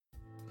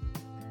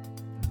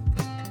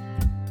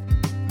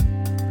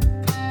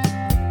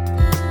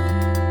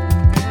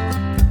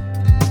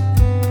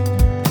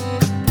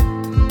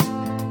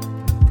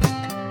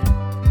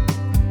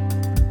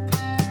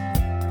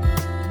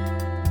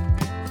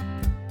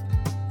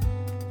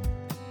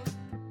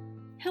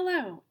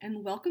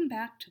and welcome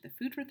back to the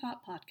Food for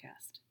Thought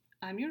podcast.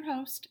 I'm your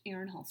host,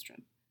 Erin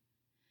Hallstrom.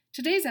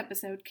 Today's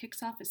episode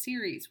kicks off a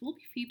series we'll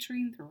be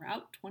featuring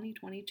throughout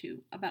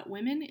 2022 about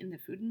women in the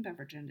food and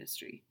beverage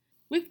industry.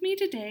 With me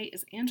today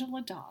is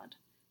Angela Dodd,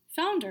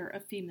 founder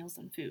of Females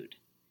in Food.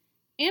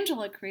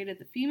 Angela created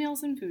the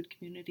Females in Food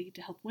community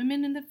to help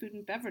women in the food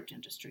and beverage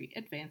industry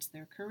advance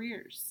their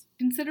careers.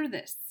 Consider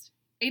this: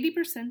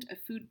 80% of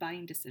food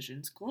buying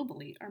decisions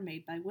globally are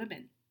made by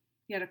women.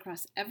 Yet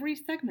across every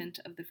segment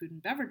of the food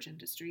and beverage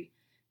industry,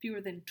 fewer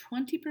than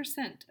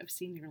 20% of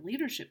senior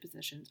leadership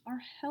positions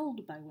are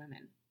held by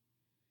women.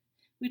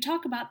 We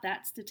talk about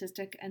that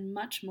statistic and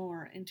much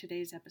more in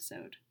today's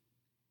episode.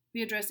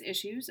 We address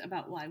issues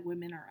about why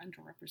women are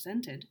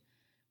underrepresented,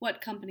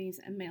 what companies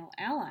and male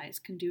allies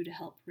can do to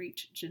help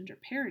reach gender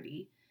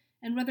parity,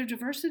 and whether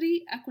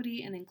diversity,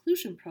 equity, and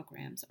inclusion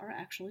programs are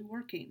actually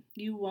working.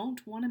 You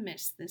won't want to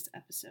miss this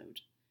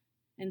episode.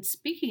 And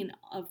speaking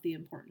of the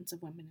importance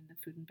of women in the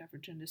food and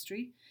beverage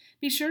industry,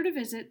 be sure to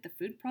visit the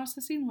food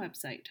processing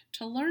website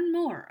to learn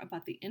more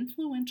about the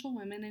Influential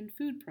Women in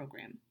Food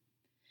program.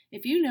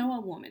 If you know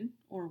a woman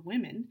or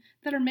women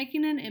that are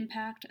making an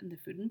impact in the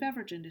food and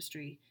beverage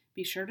industry,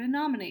 be sure to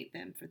nominate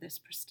them for this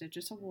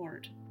prestigious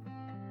award.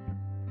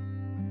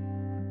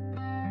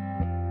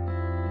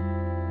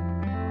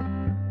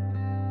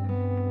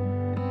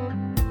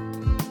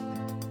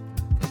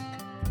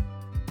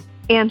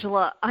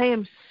 Angela, I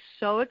am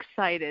so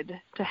excited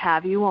to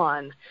have you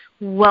on.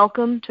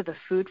 Welcome to the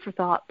Food for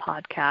Thought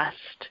podcast.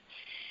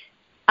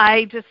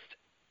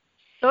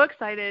 So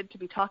excited to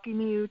be talking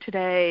to you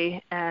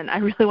today, and I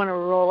really want to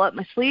roll up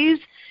my sleeves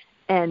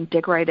and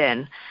dig right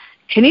in.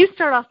 Can you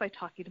start off by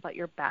talking about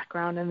your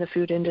background in the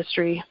food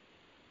industry?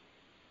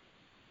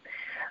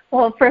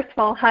 Well, first of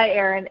all, hi,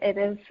 Erin. It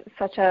is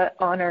such an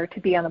honor to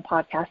be on the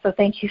podcast, so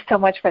thank you so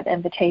much for the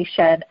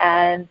invitation.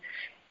 And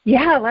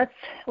yeah,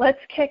 let's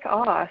kick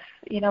off.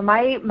 You know,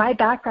 my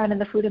background in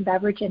the food and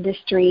beverage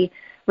industry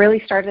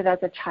really started as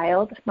a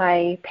child.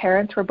 My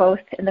parents were both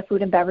in the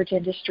food and beverage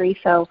industry,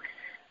 so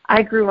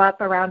I grew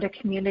up around a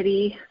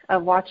community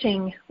of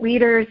watching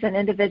leaders and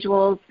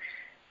individuals,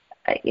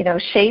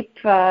 shape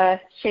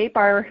our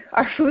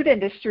food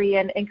industry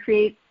and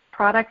create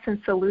products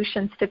and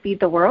solutions to feed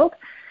the world.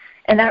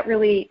 And that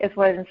really is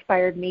what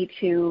inspired me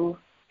to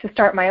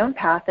start my own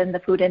path in the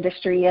food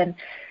industry, and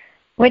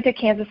went to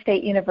Kansas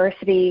State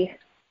University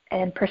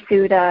and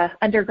pursued a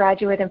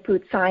undergraduate in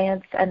food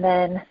science, and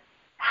then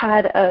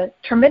had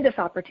tremendous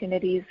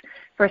opportunities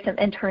for some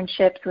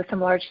internships with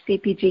some large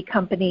CPG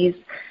companies,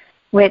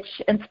 which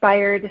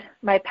inspired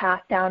my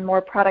path down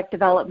more product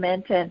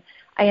development, and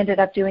I ended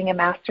up doing a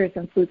master's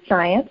in food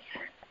science,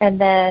 and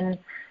then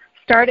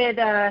started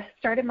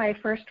my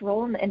first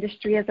role in the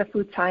industry as a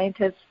food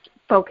scientist,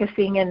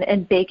 focusing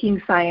in baking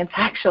science,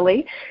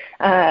 actually.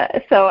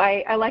 So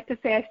I like to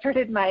say I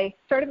started my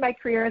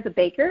career as a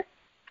baker,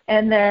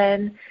 and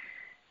then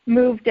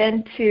moved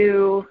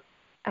into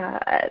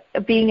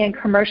being in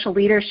commercial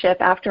leadership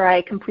after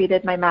I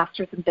completed my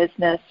master's in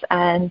business.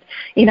 And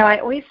I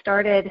always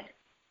started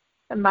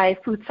my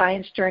food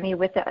science journey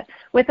with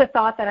a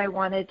thought that I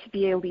wanted to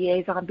be a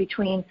liaison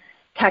between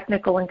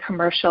technical and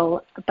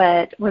commercial,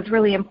 but was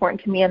really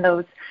important to me in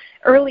those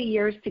early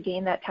years to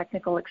gain that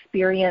technical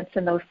experience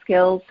and those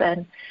skills,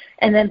 and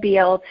then be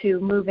able to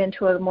move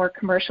into a more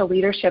commercial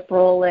leadership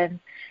role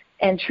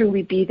and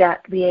truly be that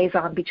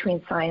liaison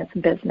between science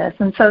and business.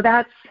 And so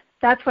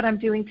that's what I'm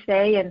doing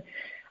today. And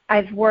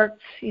I've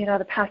worked,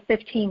 the past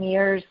 15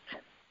 years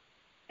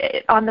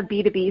on the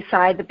B2B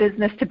side, the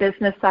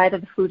business-to-business side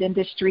of the food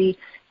industry,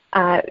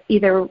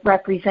 either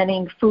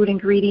representing food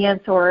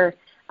ingredients or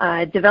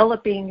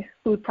developing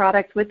food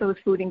products with those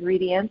food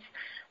ingredients,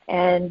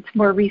 and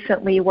more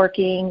recently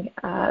working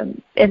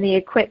in the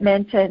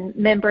equipment and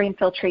membrane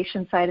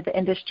filtration side of the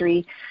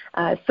industry,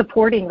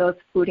 supporting those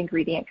food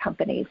ingredient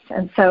companies.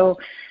 And so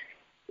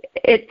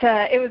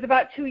it was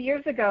about 2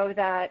 years ago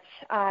that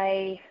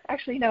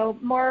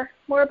more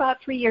about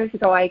 3 years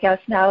ago, I guess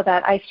now,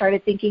 that I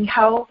started thinking,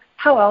 how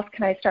else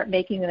can I start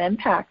making an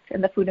impact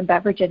in the food and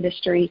beverage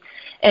industry,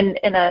 and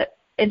in a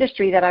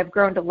industry that I've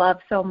grown to love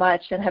so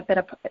much and have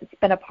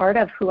been a part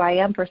of who I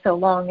am for so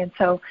long. And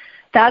so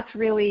that's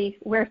really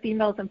where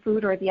Females in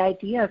Food, or the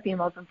idea of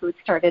Females in Food,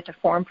 started to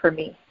form for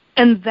me.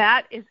 And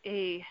that is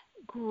a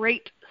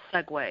great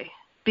segue,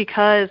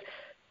 because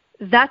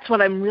that's what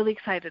I'm really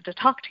excited to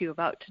talk to you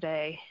about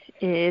today,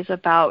 is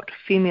about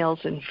Females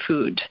in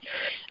Food.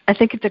 I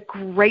think it's a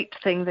great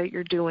thing that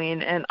you're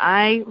doing, and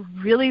I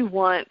really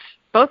want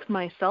both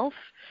myself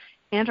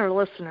and our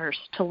listeners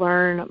to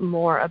learn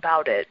more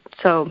about it.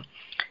 So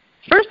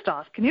first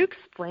off, can you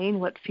explain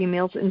what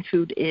Females in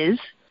Food is?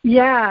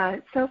 Yeah,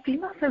 so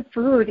Females in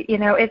Food,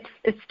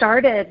 it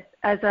started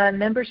as a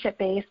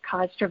membership-based,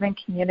 cause-driven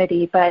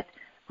community, but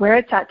where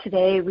it's at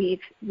today,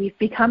 we've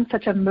become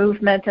such a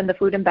movement in the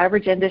food and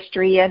beverage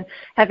industry, and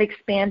have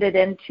expanded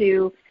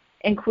into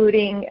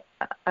including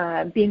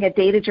being a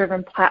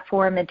data-driven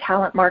platform and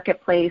talent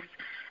marketplace,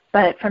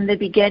 But from the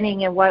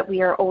beginning, and what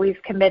we are always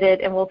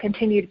committed and will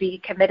continue to be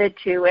committed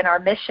to in our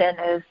mission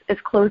is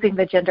closing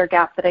the gender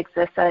gap that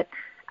exists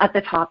at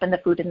the top in the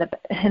food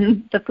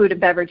and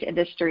beverage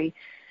industry,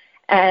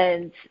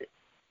 and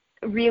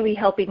really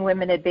helping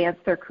women advance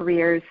their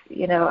careers.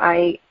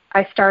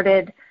 I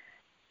started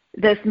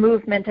this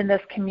movement in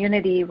this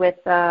community with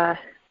a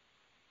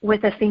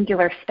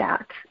singular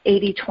stat: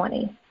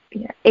 80-20.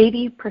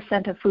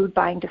 80% of food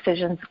buying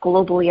decisions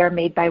globally are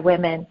made by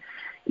women,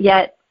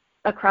 yet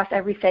across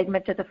every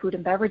segment of the food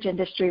and beverage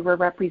industry, we're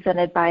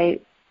represented by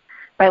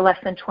less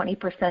than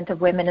 20%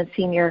 of women in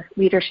senior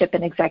leadership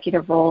and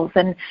executive roles.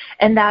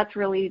 And that's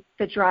really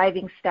the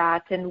driving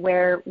stat, and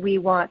where we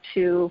want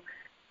to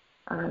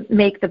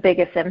make the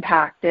biggest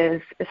impact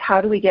is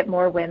how do we get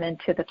more women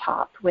to the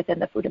top within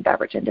the food and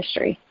beverage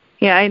industry.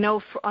 Yeah, I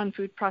know on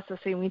food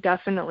processing, we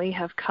definitely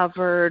have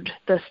covered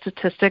the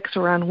statistics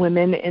around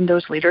women in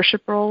those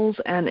leadership roles,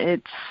 and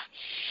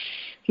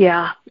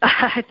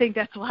I think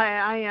that's why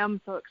I am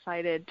so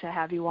excited to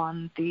have you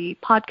on the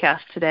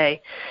podcast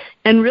today,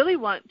 and really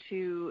want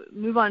to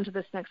move on to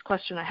this next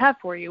question I have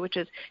for you, which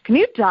is, can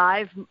you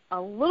dive a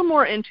little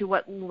more into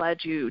what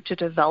led you to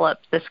develop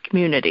this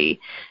community,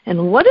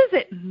 and what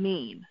does it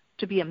mean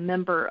to be a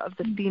member of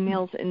the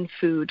Females in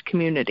Food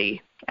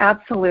community?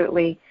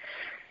 Absolutely.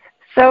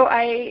 So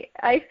I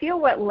feel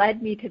what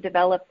led me to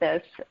develop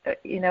this,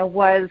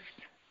 was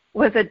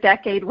a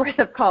decade worth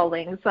of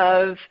callings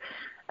of,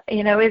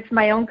 it's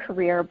my own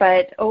career.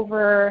 But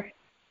over,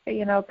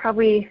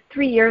 probably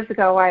 3 years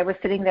ago, I was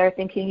sitting there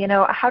thinking,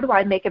 how do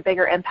I make a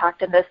bigger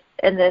impact in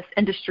this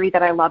industry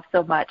that I love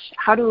so much?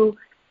 How do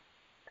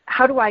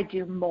I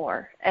do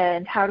more?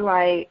 And how do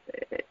I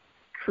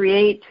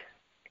create,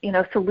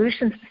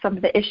 solutions to some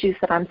of the issues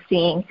that I'm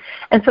seeing?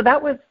 And so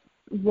that was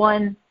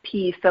one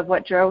piece of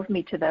what drove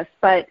me to this.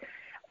 But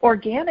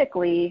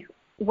organically,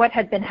 what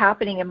had been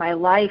happening in my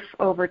life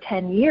over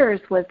 10 years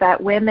was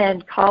that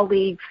women,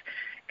 colleagues,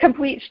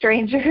 complete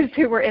strangers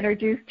who were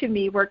introduced to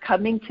me were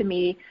coming to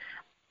me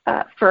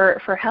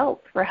for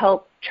help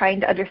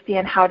trying to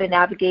understand how to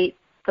navigate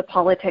the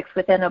politics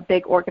within a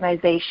big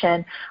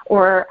organization,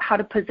 or how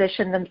to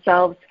position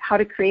themselves, how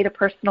to create a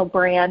personal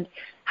brand,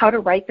 how to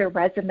write their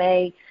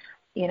resume,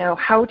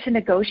 how to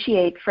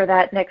negotiate for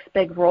that next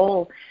big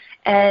role.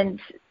 And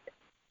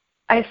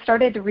I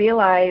started to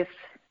realize,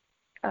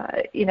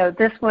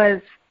 this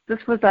was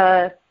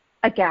a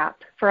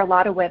gap for a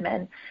lot of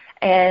women,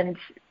 and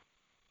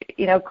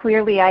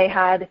clearly I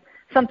had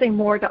something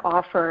more to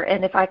offer.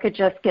 And if I could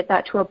just get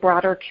that to a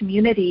broader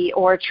community,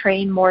 or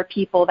train more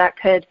people that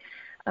could,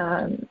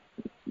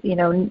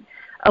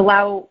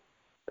 allow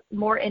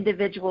more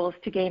individuals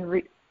to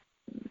gain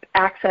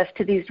access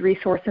to these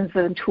resources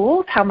and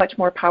tools, how much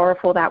more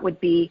powerful that would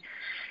be.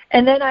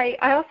 And then I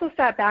also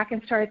sat back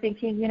and started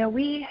thinking,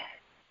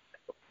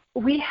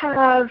 we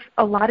have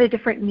a lot of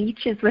different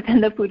niches within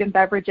the food and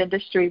beverage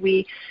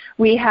industry.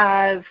 We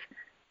have,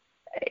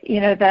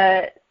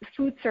 the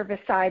food service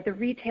side, the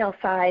retail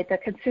side, the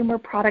consumer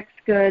products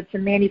goods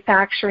and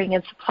manufacturing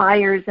and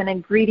suppliers and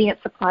ingredient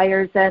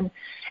suppliers. And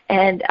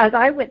as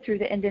I went through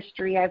the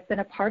industry, I've been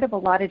a part of a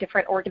lot of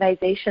different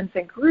organizations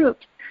and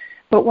groups.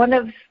 But one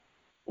of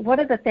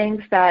the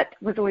things that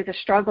was always a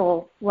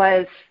struggle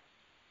was,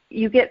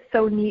 you get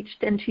so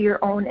niched into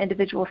your own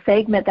individual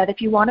segment that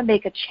if you want to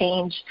make a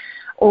change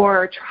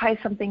or try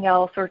something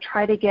else, or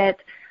try to get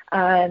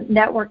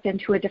networked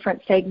into a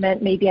different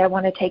segment, maybe I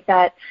want to take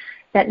that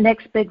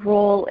next big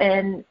role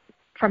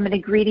from an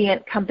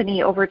ingredient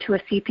company over to a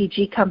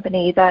CPG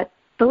company, that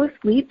those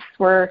leaps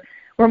were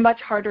much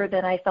harder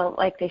than I felt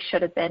like they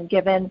should have been,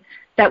 given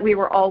that we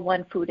were all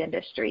one food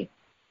industry.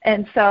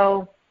 And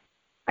so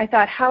I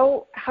thought,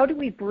 how do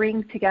we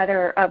bring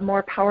together a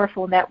more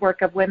powerful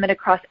network of women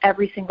across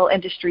every single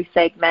industry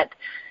segment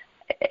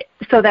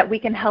so that we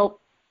can help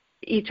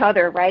each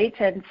other, right?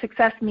 And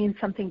success means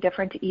something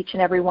different to each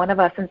and every one of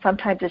us. And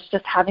sometimes it's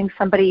just having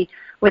somebody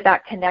with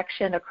that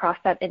connection across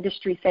that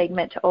industry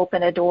segment to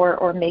open a door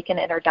or make an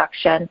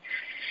introduction.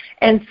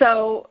 And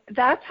so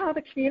that's how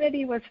the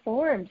community was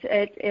formed.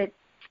 It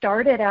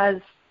started as,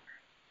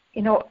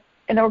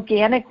 an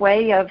organic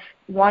way of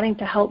wanting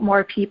to help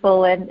more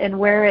people, and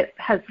where it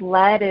has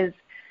led is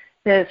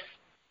this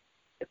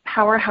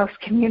powerhouse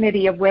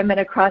community of women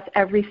across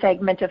every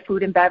segment of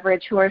food and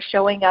beverage who are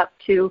showing up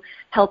to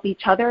help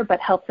each other, but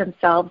help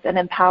themselves and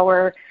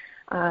empower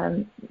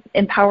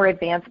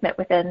advancement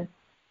within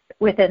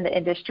the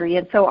industry.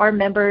 And so our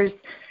members,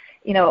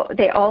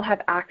 they all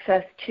have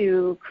access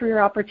to career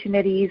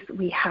opportunities.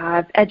 We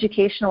have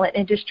educational and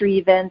industry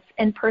events,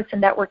 in-person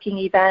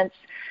networking events.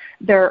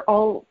 They're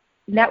all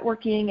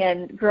networking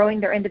and growing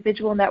their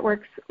individual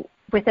networks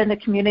within the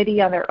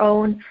community on their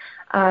own.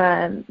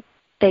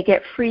 They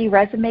get free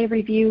resume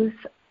reviews.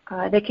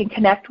 They can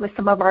connect with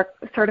some of our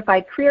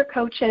certified career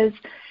coaches.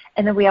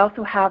 And then we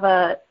also have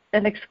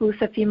an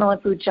exclusive Female in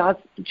Food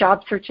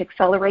job search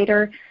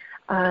accelerator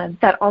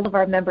that all of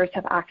our members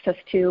have access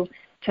to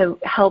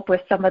help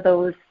with some of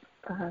those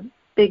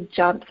big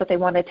jumps that they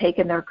want to take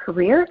in their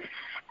career.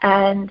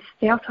 And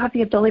they also have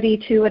the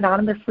ability to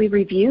anonymously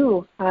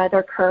review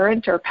their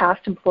current or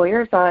past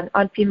employers on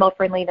female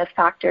friendliness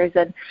factors.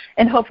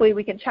 And hopefully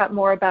we can chat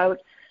more about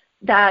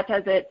that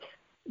as it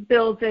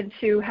builds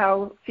into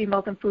how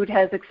Females in Food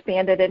has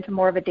expanded into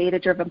more of a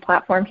data-driven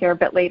platform here a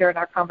bit later in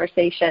our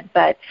conversation.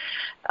 But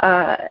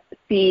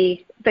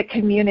the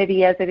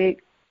community as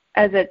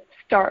it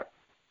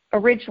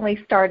originally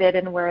started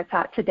and where it's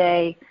at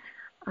today,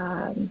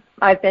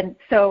 I've been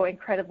so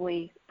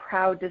incredibly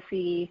proud to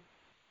see,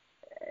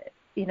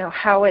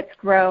 how it's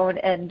grown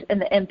and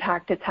the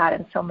impact it's had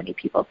in so many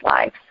people's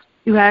lives.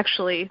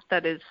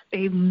 That is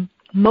a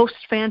most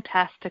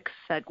fantastic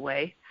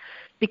segue,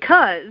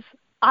 because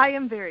I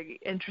am very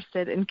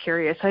interested and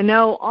curious. I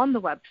know on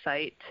the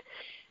website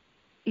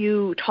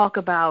you talk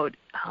about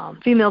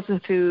Females in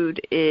Food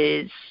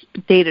is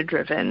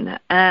data-driven,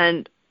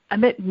 and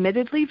I'm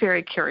admittedly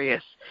very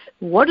curious.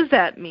 What does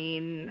that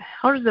mean?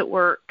 How does it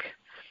work?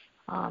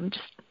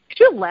 Could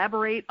you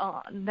elaborate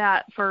on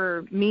that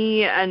for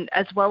me and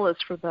as well as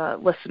for the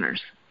listeners?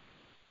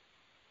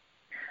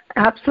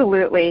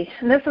 Absolutely.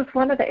 And this is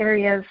one of the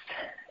areas,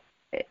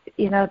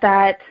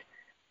 that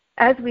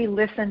as we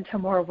listen to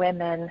more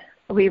women,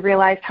 we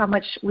realized how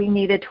much we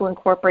needed to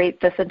incorporate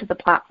this into the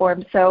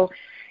platform. So,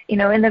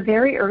 in the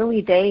very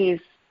early days,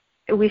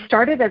 we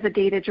started as a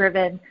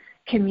data-driven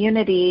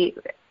community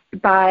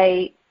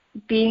by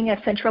being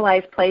a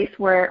centralized place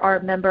where our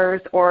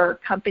members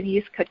or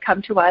companies could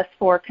come to us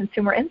for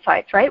consumer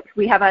insights, right?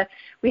 We have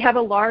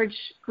a large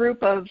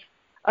group of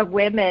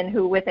women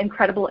who with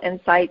incredible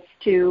insights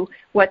to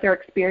what their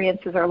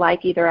experiences are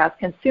like either as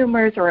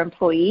consumers or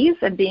employees,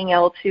 and being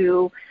able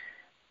to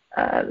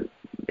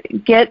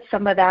get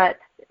some of that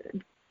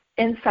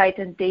insight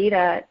and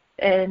data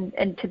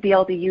and to be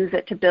able to use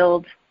it to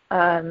build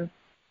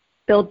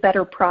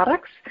better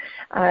products.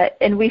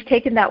 And we've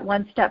taken that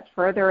one step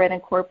further and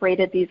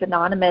incorporated these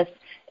anonymous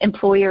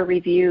employer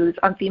reviews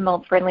on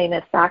female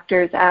friendliness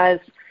factors as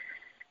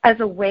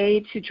a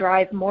way to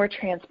drive more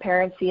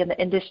transparency in the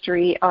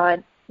industry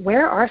on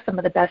where are some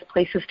of the best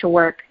places to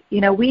work.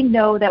 We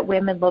know that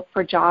women look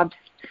for jobs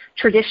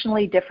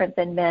traditionally different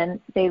than men.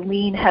 They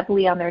lean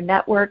heavily on their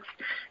networks.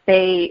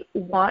 They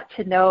want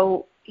to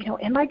know,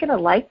 am I going to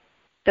like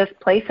this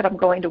place that I'm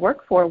going to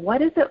work for?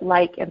 What is it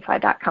like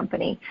inside that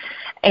company?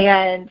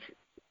 And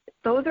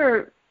those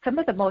are some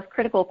of the most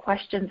critical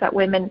questions that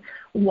women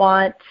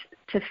want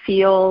to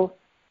feel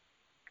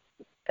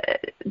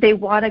they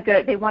want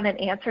an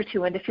answer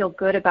to and to feel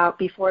good about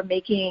before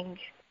making,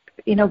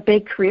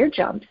 big career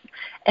jumps.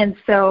 And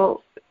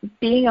so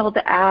being able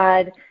to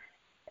add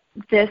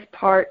this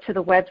part to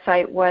the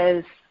website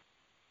was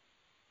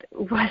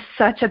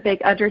such a big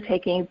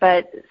undertaking,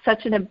 but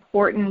such an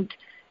important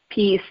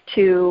piece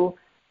to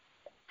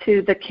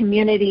the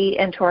community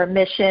and to our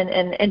mission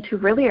and to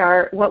really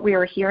what we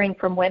were hearing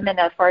from women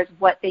as far as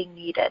what they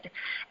needed.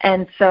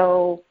 And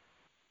so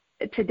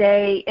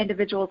today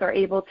individuals are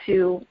able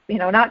to,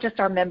 not just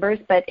our members,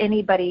 but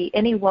any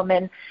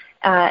woman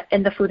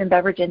in the food and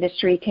beverage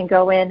industry can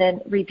go in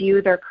and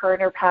review their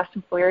current or past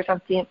employers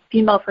on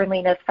female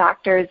friendliness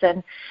factors.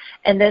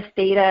 And this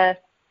data,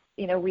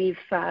 we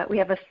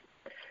have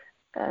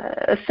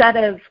a set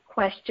of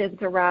questions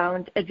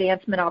around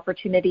advancement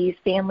opportunities,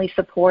 family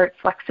support,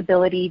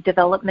 flexibility,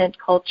 development,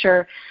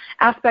 culture,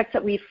 aspects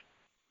that we've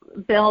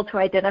been able to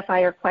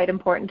identify are quite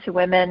important to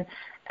women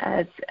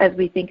as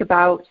we think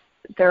about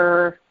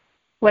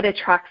what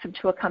attracts them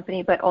to a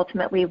company, but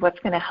ultimately what's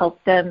going to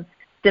help them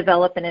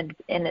develop and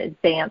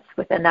advance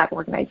within that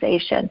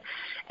organization.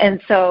 And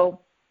so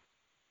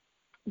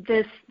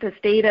this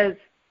data is,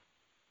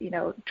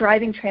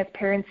 driving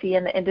transparency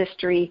in the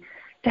industry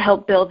to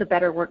help build a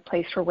better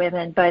workplace for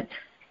women, but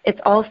it's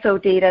also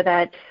data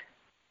that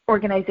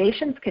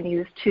organizations can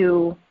use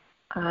to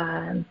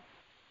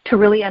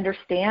really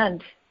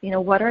understand,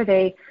 what are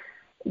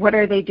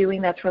they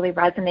doing that's really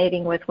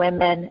resonating with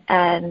women,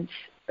 and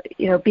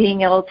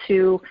being able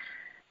to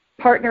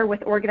partner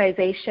with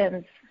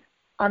organizations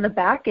on the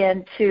back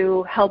end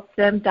to help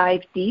them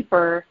dive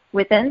deeper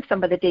within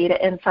some of the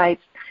data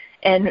insights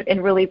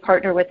and really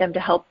partner with them to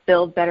help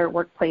build better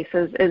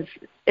workplaces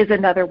is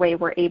another way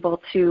we're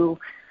able to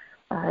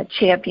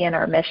champion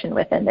our mission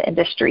within the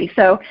industry.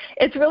 So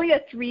it's really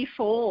a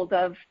threefold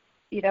of,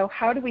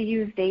 how do we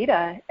use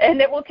data?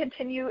 And it will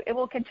continue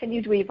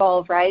to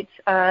evolve, right?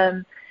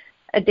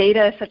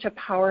 Data is such a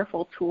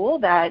powerful tool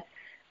that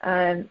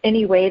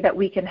any way that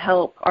we can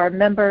help our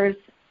members,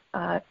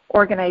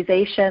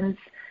 organizations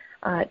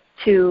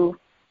to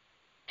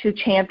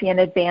champion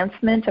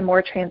advancement and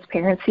more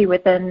transparency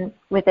within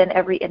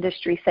every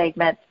industry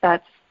segment,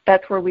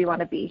 that's where we want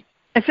to be.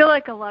 I feel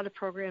like a lot of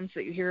programs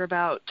that you hear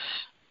about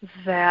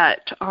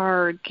that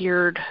are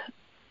geared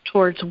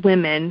towards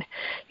women,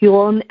 you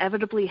will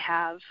inevitably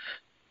have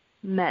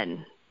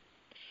men,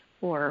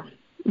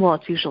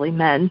 it's usually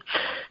men,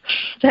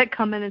 that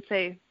come in and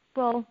say,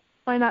 well,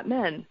 why not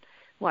men?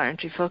 Why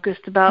aren't you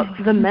focused about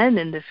the men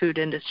in the food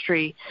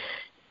industry?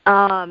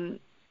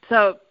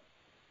 So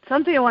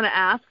something I want to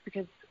ask,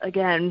 because,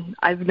 again,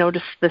 I've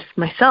noticed this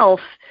myself,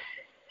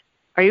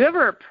 Are you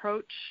ever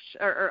approached,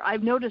 or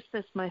I've noticed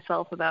this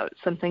myself about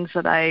some things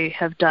that I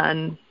have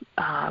done,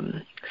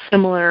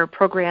 similar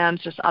programs,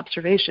 just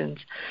observations.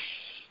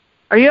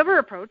 Are you ever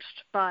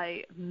approached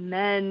by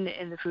men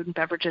in the food and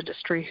beverage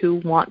industry who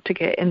want to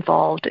get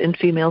involved in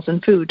females in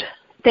food?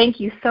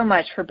 Thank you so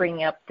much for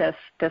bringing up this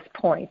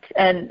point.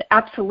 And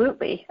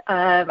absolutely,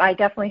 I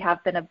definitely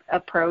have been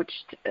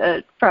approached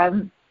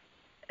from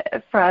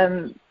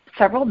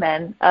several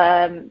men,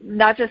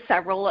 not just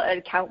several,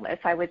 countless,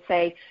 I would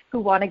say, who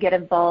want to get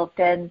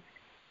involved. And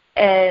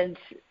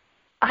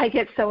I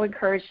get so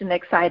encouraged and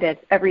excited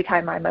every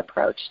time I'm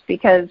approached,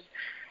 because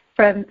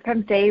from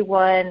day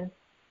one,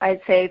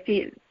 I'd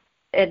say,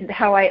 and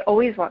how I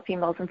always want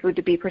females in food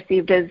to be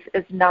perceived is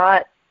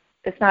not,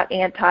 it's not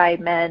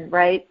anti-men,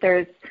 right?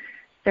 There's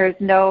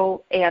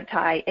no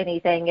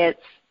anti-anything.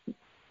 It's,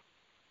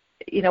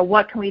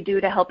 what can we do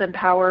to help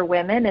empower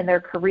women in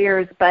their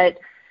careers? But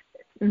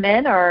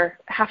men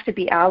have to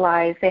be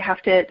allies. They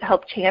have to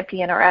help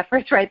champion our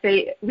efforts, right?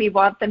 We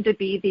want them to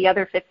be the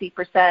other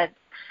 50%.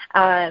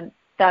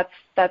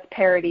 That's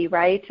parity,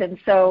 right? And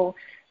so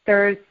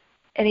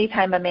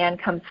anytime a man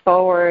comes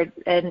forward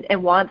and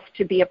wants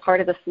to be a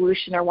part of the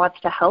solution or wants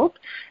to help,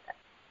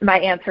 my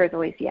answer is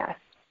always yes.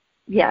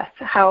 Yes.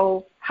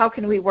 How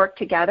can we work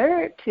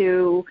together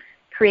to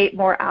create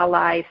more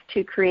allies,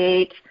 to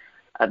create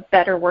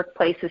better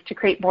workplaces, to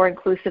create more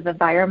inclusive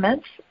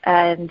environments?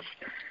 And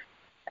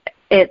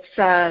it's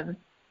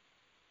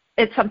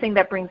something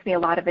that brings me a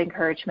lot of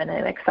encouragement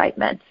and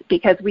excitement,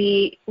 because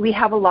we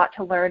have a lot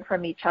to learn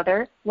from each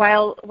other.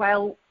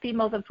 While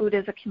Females in Food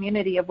is a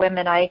community of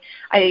women, I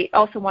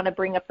also want to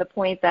bring up the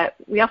point that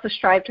we also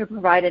strive to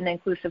provide an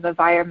inclusive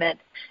environment,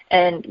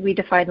 and we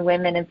define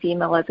women and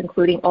female as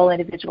including all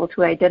individuals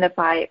who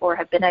identify or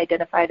have been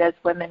identified as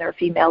women or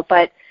female.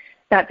 But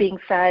that being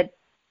said,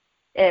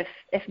 if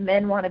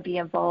men want to be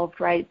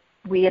involved, right,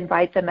 we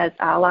invite them as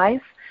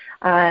allies.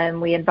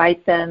 We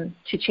invite them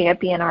to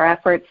champion our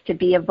efforts to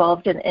be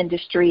involved in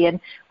industry, and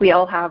we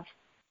all have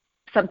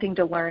something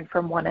to learn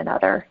from one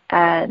another.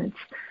 And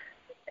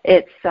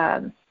it's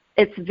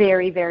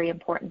very, very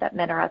important that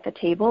men are at the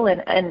table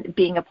and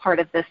being a part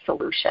of this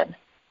solution.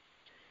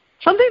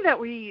 Something that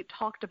we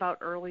talked about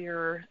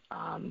earlier,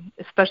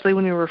 especially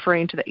when we were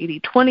referring to the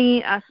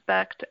 80-20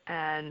 aspect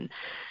and,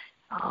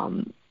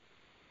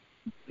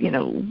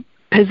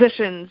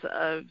 positions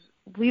of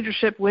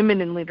leadership,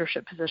 women in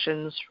leadership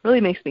positions,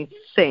 really makes me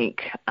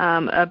think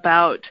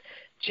about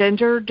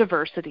gender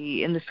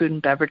diversity in the food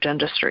and beverage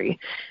industry.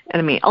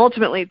 And I mean,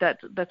 ultimately,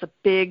 that's a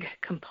big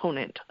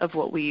component of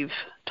what we've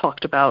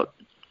talked about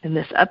in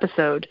this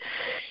episode.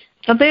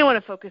 Something I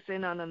want to focus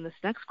in on this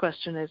next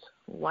question is,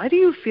 why do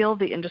you feel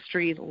the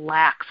industry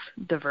lacks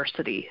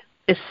diversity,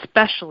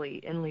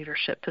 especially in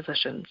leadership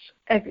positions?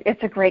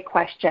 It's a great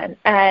question.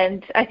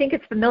 And I think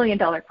it's the $1 million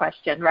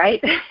question, right?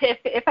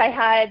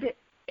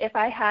 If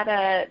I had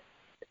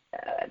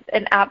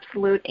an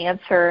absolute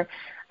answer,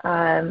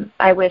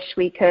 I wish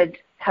we could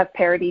have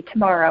parity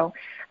tomorrow.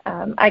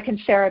 I can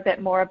share a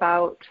bit more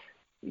about,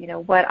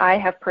 what I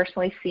have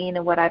personally seen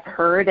and what I've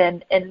heard,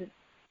 and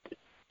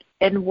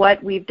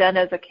what we've done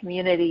as a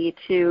community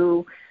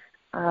to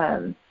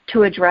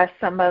address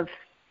some of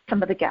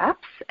the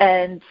gaps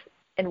and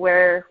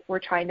where we're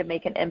trying to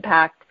make an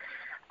impact.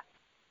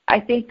 I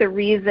think the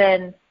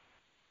reason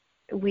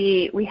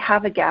we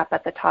have a gap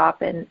at the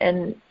top and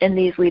in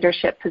these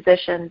leadership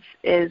positions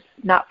is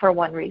not for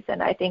one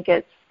reason. I think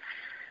it's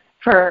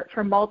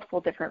for multiple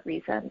different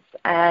reasons.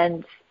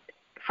 And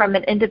from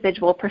an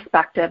individual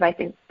perspective, I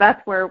think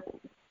that's where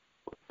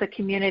the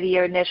community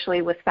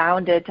initially was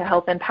founded, to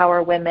help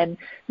empower women.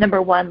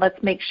 Number one,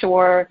 let's make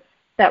sure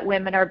that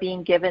women are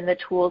being given the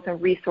tools and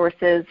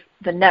resources,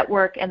 the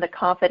network and the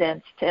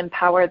confidence to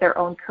empower their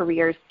own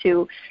careers,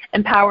 to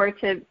empower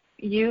to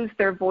use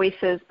their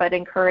voices, but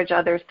encourage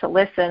others to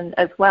listen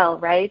as well,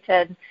 right?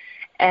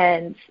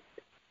 And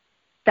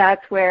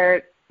that's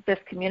where this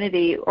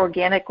community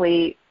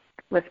organically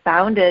was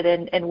founded,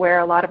 and where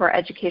a lot of our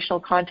educational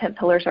content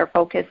pillars are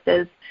focused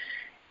is,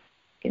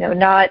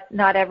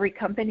 not every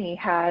company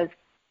has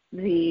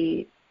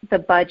the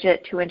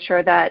budget to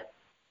ensure that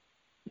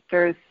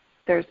there's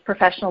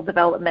professional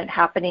development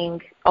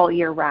happening all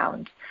year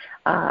round,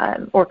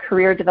 or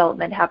career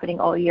development happening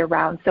all year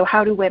round. So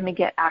how do women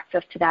get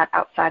access to that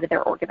outside of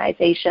their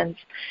organizations,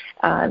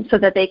 so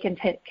that they can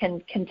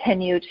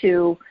continue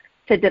to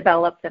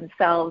develop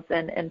themselves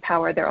and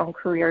empower their own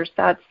careers?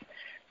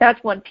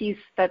 That's one piece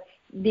that's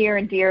near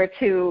and dear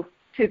to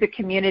the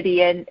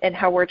community and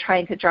how we're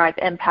trying to drive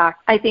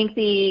impact. I think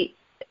the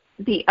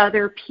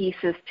other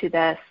pieces to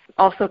this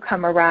also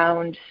come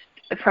around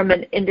from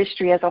an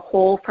industry as a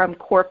whole, from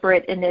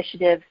corporate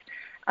initiatives,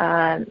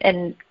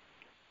 and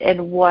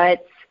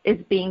what is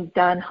being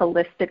done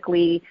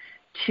holistically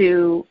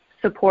to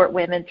support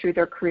women through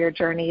their career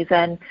journeys.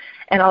 And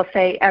I'll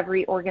say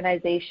every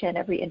organization,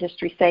 every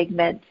industry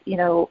segment,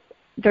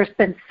 there's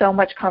been so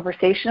much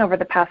conversation over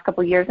the past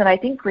couple of years, and I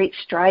think great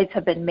strides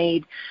have been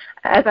made.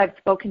 As I've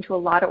spoken to a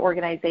lot of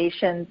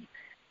organizations,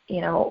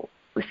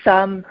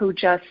 some who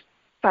just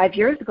 5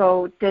 years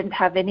ago didn't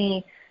have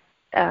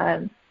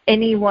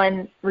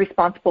anyone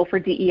responsible for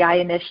DEI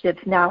initiatives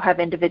now have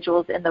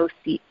individuals in those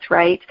seats,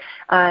 right,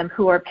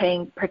 who are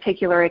paying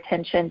particular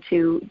attention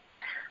to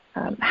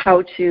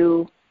how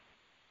to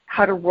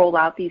roll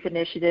out these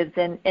initiatives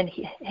and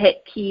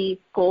hit key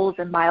goals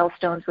and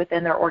milestones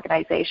within their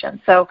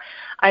organization. So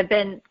I've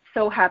been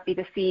so happy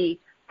to see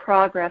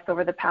progress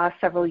over the past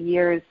several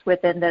years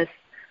within this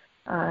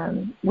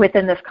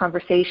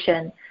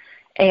conversation.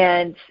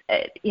 And,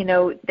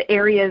 the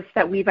areas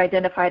that we've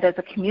identified as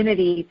a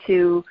community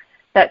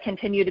that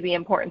continue to be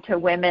important to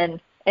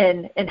women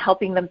and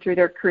helping them through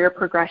their career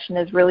progression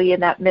is really in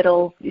that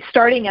middle,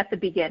 starting at the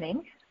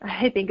beginning,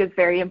 I think is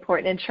very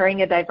important,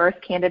 ensuring a diverse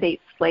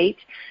candidate slate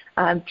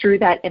through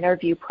that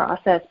interview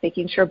process,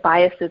 making sure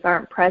biases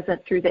aren't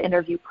present through the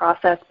interview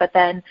process. But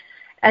then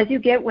as you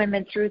get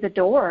women through the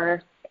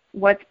door,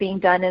 what's being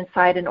done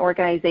inside an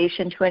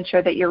organization to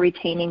ensure that you're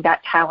retaining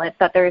that talent,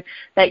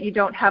 that you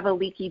don't have a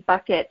leaky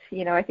bucket.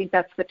 I think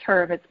that's the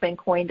term. It's been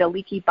coined, a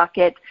leaky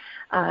bucket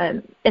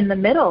in the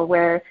middle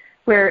where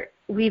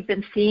we've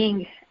been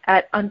seeing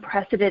at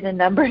unprecedented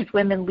numbers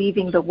women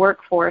leaving the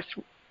workforce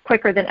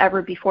quicker than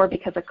ever before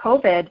because of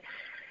COVID.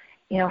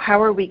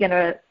 How are we going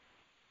to,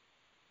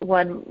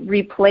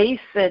 replace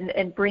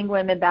and bring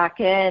women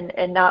back in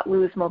and not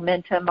lose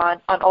momentum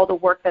on all the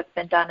work that's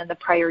been done in the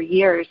prior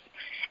years?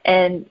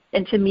 And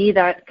to me,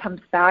 that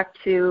comes back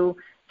to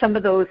some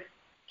of those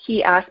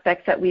key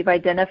aspects that we've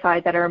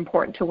identified that are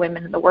important to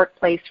women in the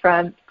workplace,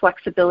 from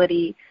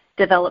flexibility,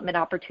 development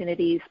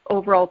opportunities,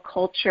 overall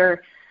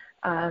culture,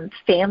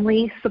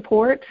 family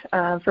support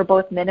for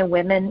both men and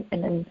women,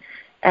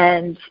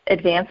 and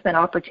advancement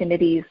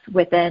opportunities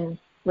within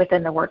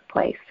the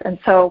workplace. And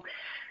so,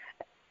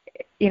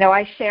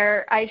 I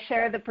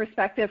share the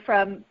perspective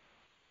from,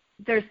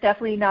 there's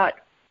definitely not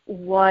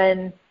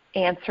one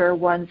answer,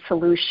 one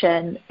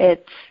solution.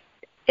 It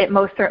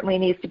most certainly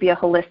needs to be a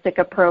holistic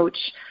approach.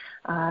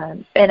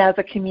 And as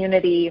a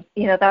community,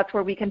 that's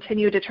where we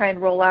continue to try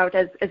and roll out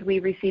as we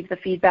receive the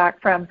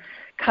feedback from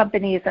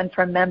companies and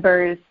from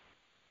members.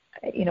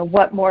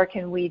 What more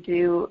can we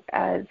do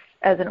as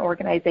an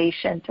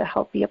organization to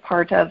help be a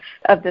part of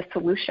this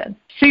solution?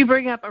 So you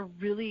bring up a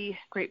really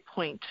great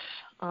point.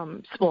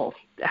 Well,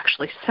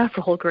 actually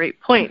several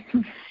great points.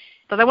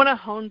 But I want to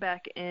hone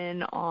back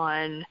in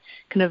on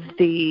kind of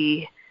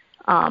the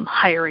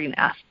hiring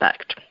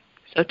aspect.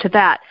 So to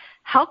that,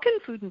 how can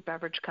food and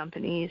beverage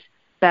companies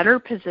better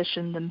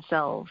position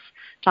themselves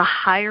to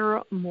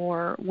hire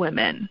more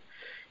women,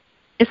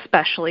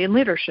 especially in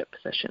leadership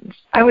positions?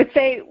 I would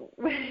say,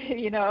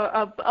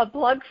 a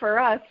plug for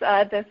us.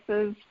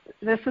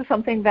 This is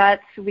something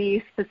that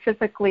we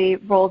specifically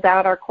rolled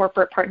out our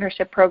corporate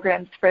partnership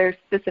programs for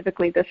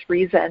specifically this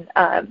reason.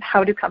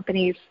 How do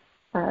companies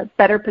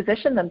better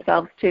position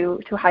themselves to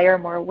hire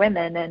more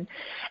women?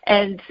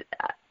 And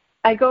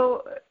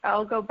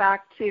I'll go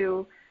back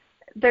to,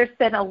 there's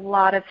been a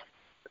lot of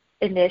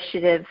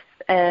initiatives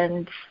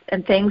and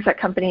things that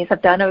companies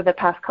have done over the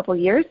past couple of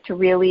years to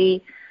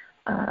really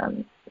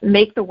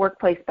make the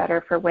workplace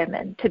better for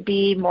women, to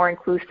be more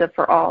inclusive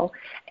for all.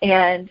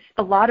 And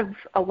a lot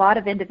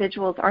of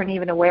individuals aren't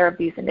even aware of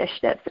these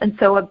initiatives. And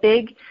so a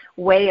big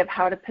way of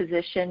how to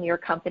position your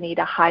company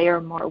to hire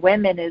more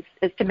women is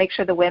to make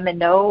sure the women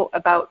know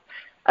about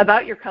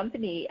your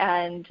company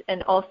and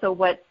also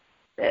what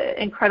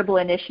incredible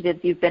initiatives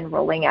you've been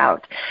rolling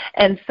out.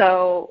 And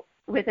so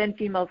within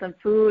Females in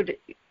Food,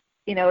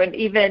 and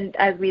even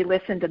as we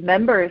listen to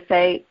members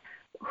say,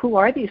 who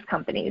are these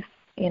companies?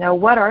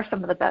 What are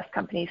some of the best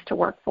companies to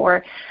work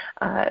for?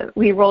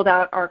 We rolled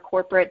out our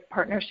corporate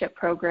partnership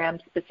program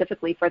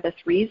specifically for this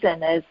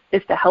reason,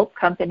 is to help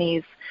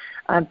companies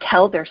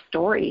tell their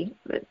story,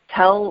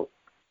 tell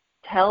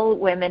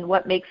women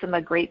what makes them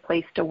a great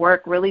place to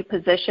work, really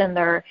position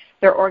their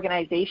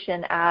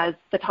organization as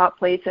the top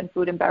place in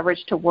food and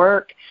beverage to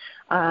work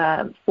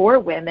for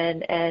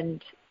women,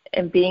 and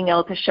being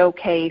able to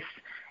showcase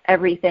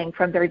everything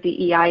from their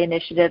DEI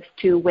initiatives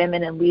to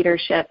women in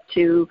leadership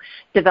to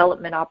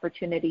development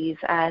opportunities.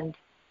 And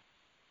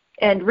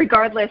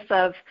regardless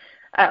of,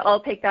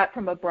 I'll take that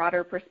from a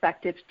broader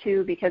perspective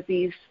too, because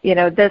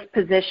this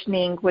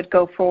positioning would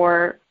go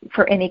for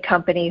any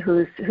company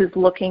who's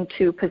looking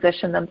to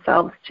position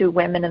themselves to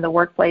women in the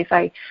workplace.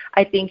 I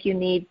think you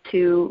need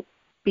to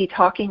be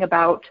talking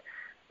about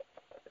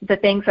the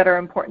things that are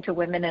important to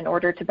women in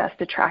order to best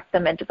attract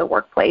them into the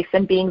workplace,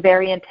 and being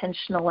very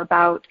intentional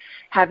about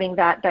having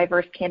that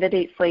diverse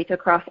candidate slate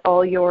across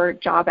all your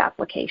job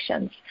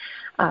applications.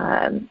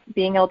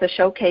 Being able to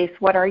showcase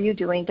what are you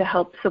doing to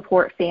help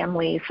support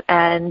families,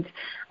 and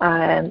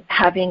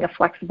having a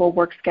flexible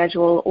work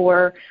schedule,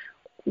 or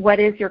what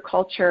is your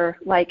culture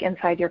like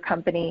inside your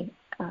company,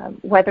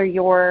 whether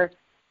you're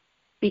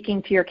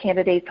speaking to your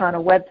candidates on a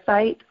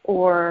website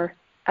or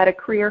at a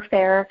career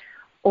fair,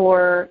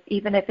 or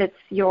even if it's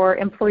your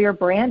employer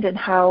brand and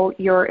how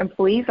your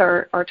employees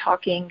are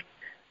talking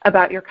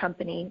about your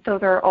company.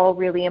 Those are all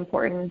really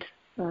important,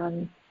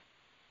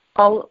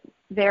 all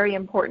very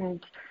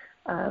important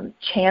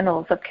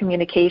channels of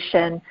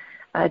communication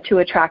to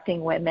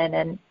attracting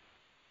women.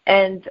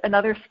 And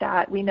another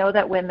stat, we know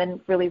that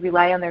women really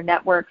rely on their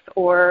networks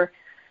or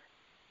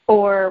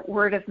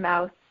word of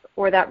mouth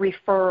or that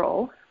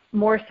referral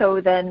more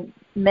so than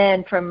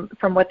men from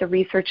what the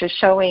research is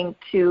showing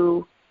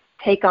to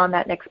take on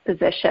that next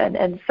position.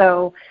 And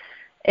so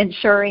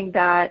ensuring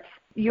that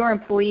your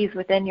employees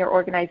within your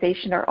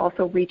organization are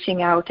also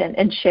reaching out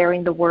and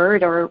sharing the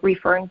word or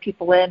referring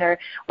people in or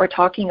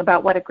talking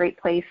about what a great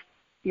place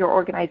your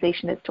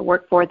organization is to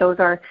work for. Those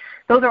are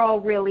all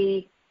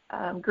really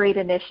great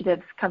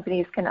initiatives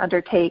companies can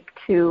undertake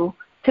to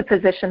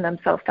position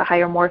themselves to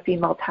hire more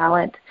female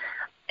talent.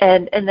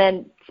 And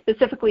then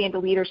specifically into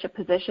leadership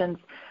positions,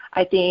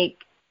 I think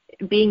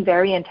being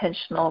very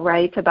intentional,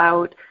 right,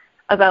 about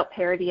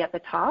parity at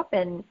the top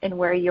and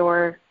where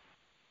you're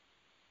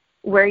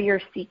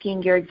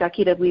seeking your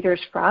executive leaders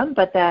from,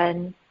 but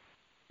then,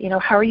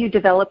 how are you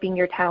developing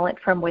your talent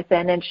from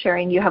within,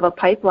 ensuring you have a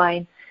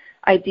pipeline,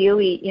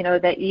 ideally,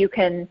 that you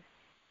can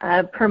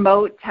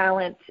promote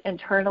talent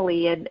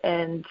internally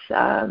and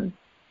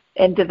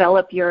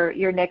develop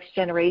your next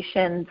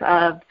generations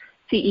of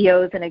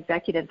CEOs and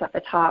executives at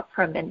the top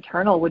from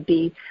internal would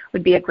be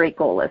a great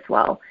goal as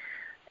well.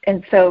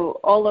 And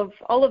so all of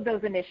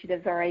those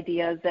initiatives are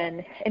ideas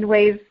and in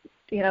ways,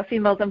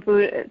 Females in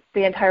Food,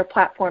 the entire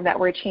platform that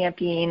we're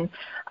championing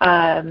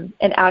and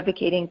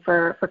advocating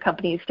for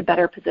companies to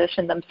better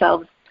position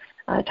themselves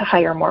to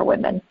hire more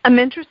women. I'm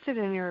interested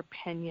in your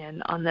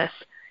opinion on this.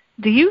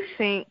 Do you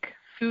think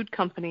food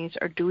companies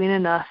are doing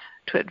enough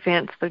to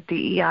advance their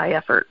DEI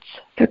efforts?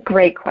 It's a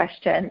great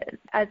question.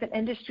 As an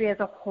industry as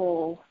a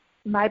whole,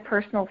 my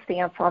personal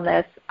stance on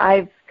this,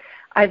 I've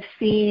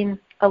seen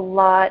a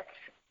lot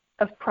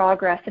of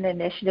progress and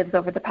initiatives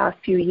over the past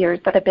few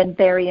years that have been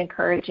very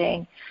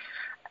encouraging.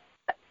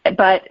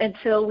 But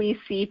until we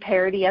see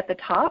parity at the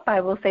top,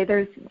 I will say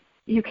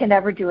you can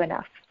never do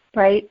enough,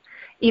 right?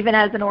 Even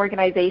as an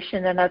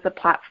organization and as a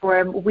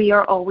platform, we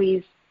are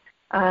always,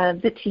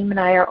 the team and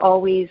I are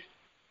always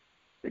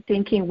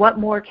thinking, what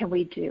more can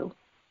we do?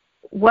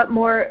 What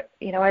more,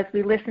 as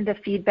we listen to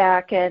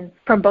feedback and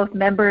from both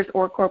members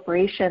or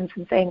corporations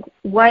and saying,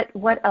 what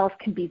else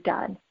can be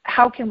done?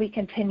 How can we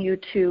continue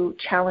to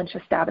challenge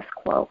the status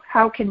quo?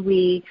 How can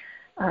we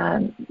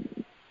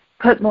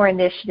put more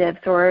initiatives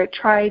or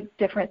try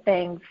different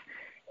things,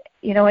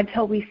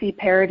 until we see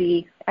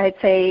parity? I'd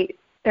say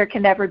there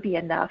can never be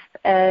enough.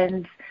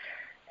 And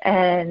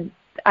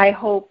I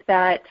hope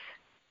that,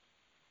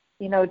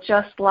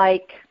 just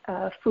like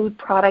food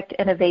product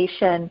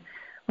innovation,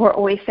 we're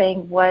always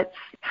saying,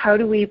 how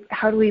do we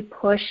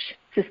push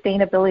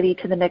sustainability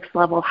to the next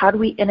level? How do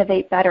we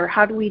innovate better?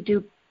 How do we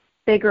do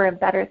bigger and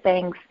better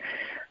things?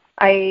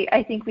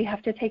 I think we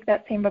have to take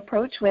that same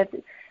approach with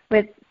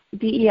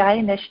DEI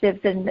initiatives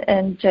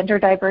and gender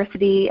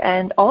diversity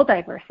and all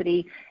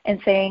diversity and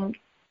saying,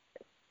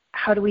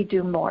 how do we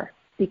do more?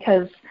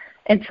 Because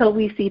until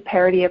we see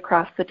parity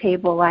across the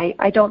table,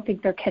 I don't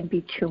think there can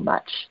be too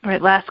much. All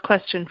right, last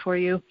question for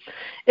you.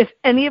 If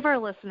any of our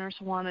listeners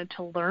wanted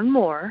to learn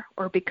more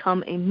or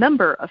become a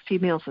member of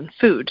Females in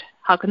Food,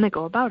 how can they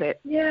go about it?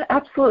 Yeah,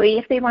 absolutely.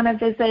 If they want to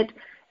visit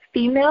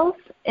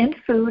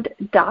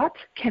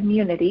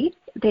femalesinfood.community,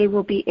 they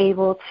will be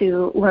able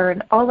to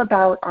learn all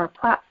about our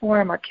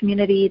platform, our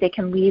community. They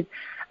can leave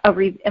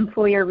an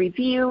employer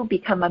review,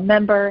 become a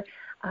member.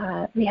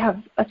 We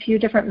have a few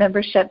different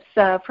memberships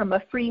from a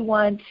free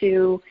one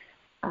to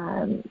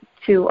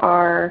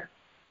our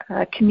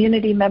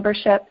community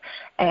membership,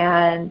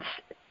 and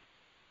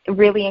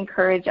really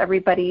encourage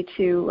everybody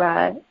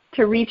to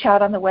reach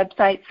out on the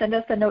website, send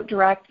us a note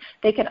direct.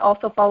 They can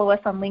also follow us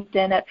on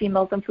LinkedIn at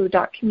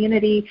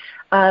femalesinfood.community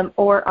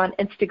or on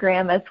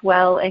Instagram as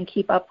well, and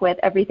keep up with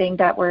everything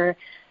that we're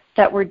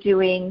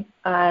doing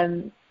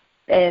and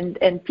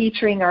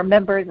featuring our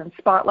members and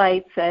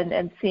spotlights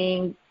and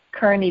seeing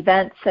current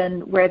events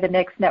and where the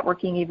next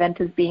networking event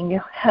is being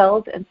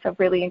held. And so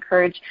really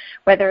encourage,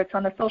 whether it's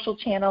on a social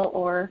channel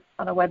or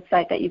on a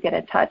website, that you get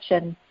in touch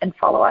and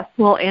follow us.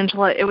 Well,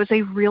 Angela, it was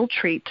a real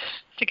treat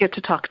to get to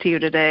talk to you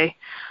today.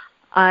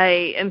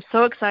 I am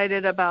so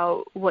excited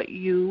about what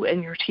you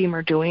and your team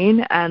are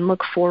doing and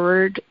look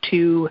forward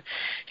to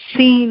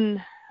seeing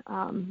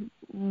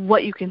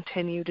what you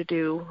continue to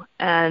do.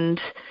 And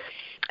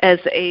as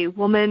a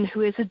woman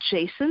who is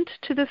adjacent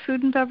to the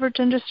food and beverage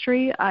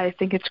industry, I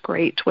think it's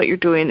great what you're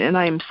doing, and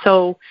I am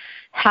so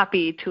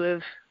happy to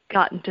have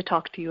gotten to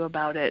talk to you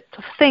about it.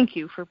 So thank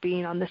you for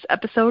being on this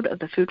episode of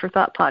the Food for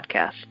Thought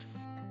podcast.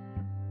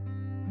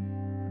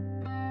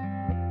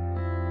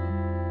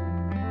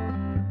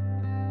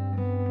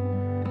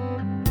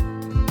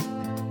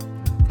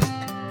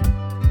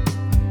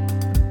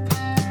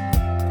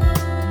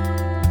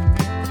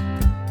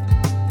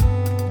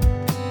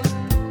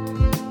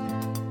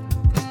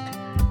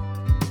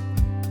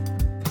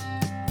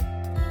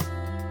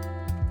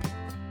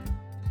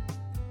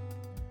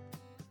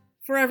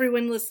 For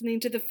everyone listening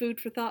to the Food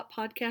for Thought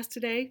podcast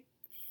today,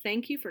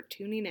 thank you for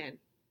tuning in.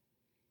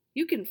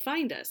 You can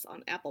find us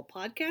on Apple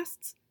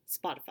Podcasts,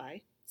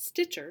 Spotify,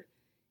 Stitcher,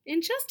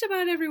 and just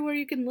about everywhere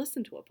you can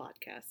listen to a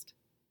podcast.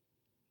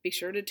 Be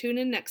sure to tune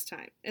in next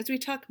time as we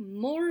talk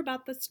more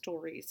about the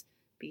stories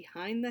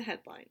behind the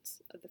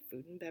headlines of the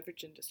food and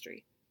beverage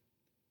industry.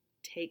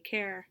 Take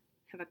care.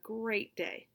 Have a great day.